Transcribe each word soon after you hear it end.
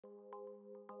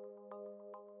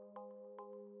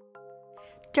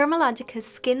Dermalogica's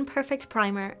SkinPerfect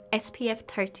Primer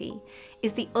SPF30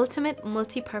 is the ultimate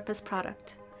multi-purpose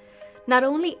product, not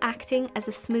only acting as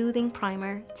a smoothing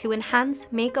primer to enhance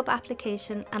makeup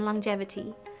application and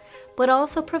longevity, but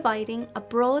also providing a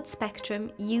broad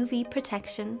spectrum UV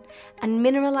protection and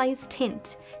mineralized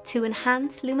tint to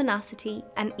enhance luminosity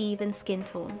and even skin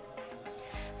tone.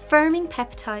 Firming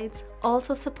peptides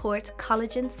also support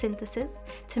collagen synthesis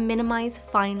to minimize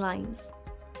fine lines.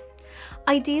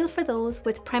 Ideal for those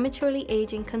with prematurely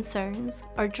aging concerns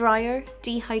or drier,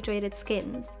 dehydrated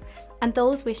skins, and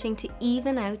those wishing to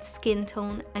even out skin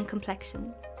tone and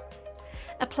complexion.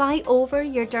 Apply over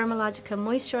your Dermalogica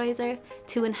Moisturizer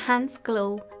to enhance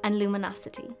glow and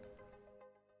luminosity.